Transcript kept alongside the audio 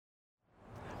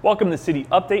Welcome to City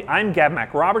Update. I'm Gavin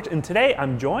McRoberts, and today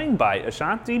I'm joined by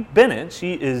Ashanti Bennett.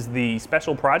 She is the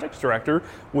Special Projects Director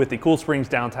with the Cool Springs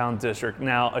Downtown District.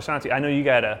 Now, Ashanti, I know you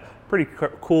got a pretty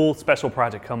cool special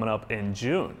project coming up in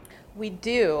June. We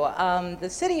do. The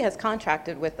city has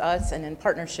contracted with us, and in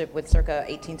partnership with Circa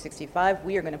 1865,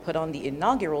 we are going to put on the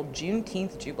inaugural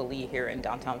Juneteenth Jubilee here in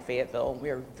downtown Fayetteville. We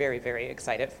are very, very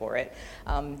excited for it.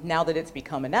 Now that it's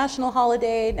become a national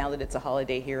holiday, now that it's a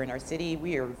holiday here in our city,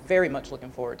 we are very much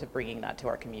looking forward to bringing that to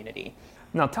our community.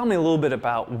 Now, tell me a little bit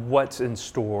about what's in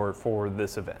store for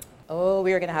this event. Oh,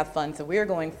 we are going to have fun. So we are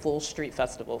going full street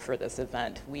festival for this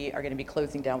event. We are going to be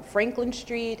closing down Franklin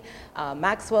Street,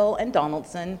 Maxwell, and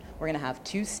Donaldson. We're going to have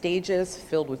 2 stages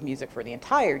filled with music for the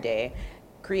entire day,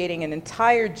 creating an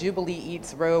entire Jubilee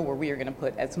Eats row where we are going to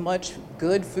put as much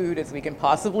good food as we can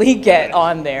possibly get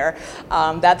on there.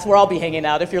 That's where I'll be hanging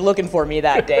out if you're looking for me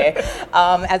that day.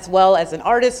 As well as an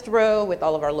artist row with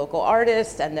all of our local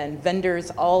artists, and then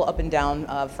vendors all up and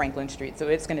down Franklin Street. So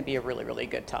it's going to be a really, really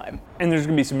good time. And there's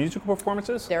going to be some musical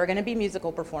performances? There are going to be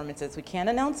musical performances. We can't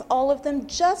announce all of them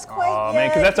just quite yet. Oh man,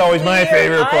 because that's always my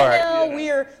favorite part. I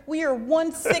know, we are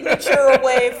one signature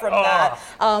away from that.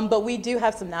 But we do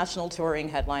have some national touring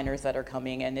headliners that are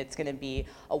coming, and it's going to be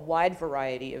a wide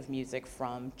variety of music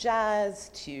from jazz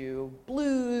to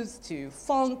blues to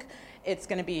funk. It's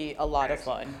going to be a lot of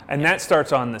fun. And that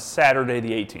starts on the Saturday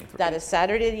the 18th. That is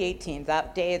Saturday the 18th.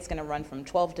 That day it's going to run from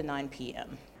 12 to 9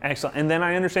 p.m. Excellent. And then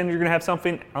I understand you're going to have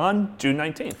something on June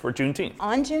 19th for Juneteenth.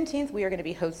 On Juneteenth, we are going to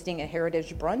be hosting a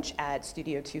heritage brunch at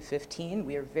Studio 215.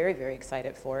 We are very, very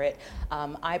excited for it.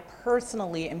 I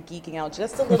personally am geeking out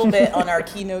just a little bit on our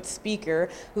keynote speaker,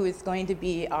 who is going to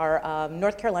be our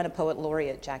North Carolina Poet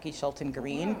Laureate, Jackie Shelton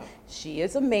Green. She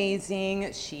is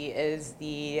amazing. She is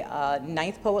the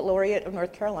 9th Poet Laureate of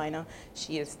North Carolina.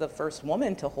 She is the first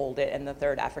woman to hold it and the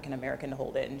 3rd African American to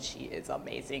hold it, and she is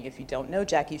amazing. If you don't know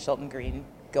Jackie Shelton Green,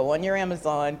 go on your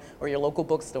Amazon or your local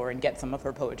bookstore and get some of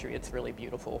her poetry. It's really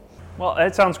beautiful. Well,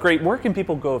 that sounds great. Where can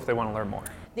people go if they want to learn more?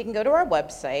 They can go to our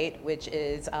website, which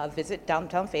is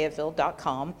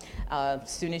visitdowntownfayetteville.com. As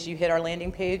soon as you hit our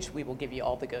landing page, we will give you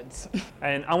all the goods.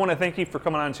 And I want to thank you for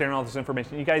coming on and sharing all this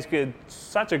information. You guys did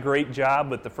such a great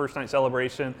job with the first night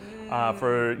celebration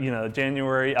for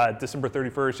January, December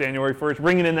 31st, January 1st,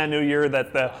 bringing in that new year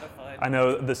that I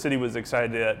know the city was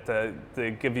excited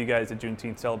to give you guys a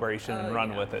Juneteenth celebration and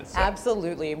run with it. So.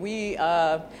 Absolutely.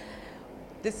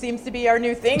 This seems to be our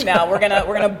new thing now. We're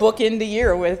gonna book in the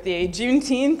year with a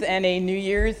Juneteenth and a New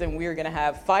Year's, and we're gonna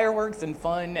have fireworks and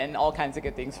fun and all kinds of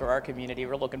good things for our community.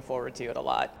 We're looking forward to it a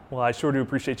lot. Well, I sure do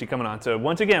appreciate you coming on. So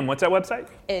once again, what's that website?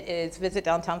 It is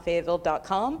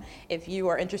visitdowntownfayetteville.com. If you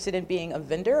are interested in being a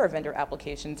vendor, our vendor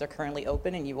applications are currently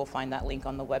open, and you will find that link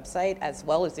on the website, as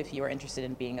well as if you are interested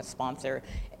in being a sponsor.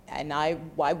 And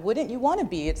why wouldn't you want to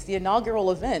be? It's the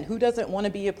inaugural event. Who doesn't want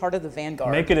to be a part of the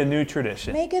vanguard? Make it a new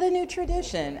tradition. Make it a new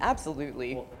tradition,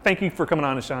 absolutely. Well, thank you for coming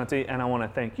on, Ashanti, and I want to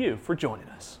thank you for joining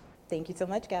us. Thank you so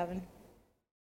much, Gavin.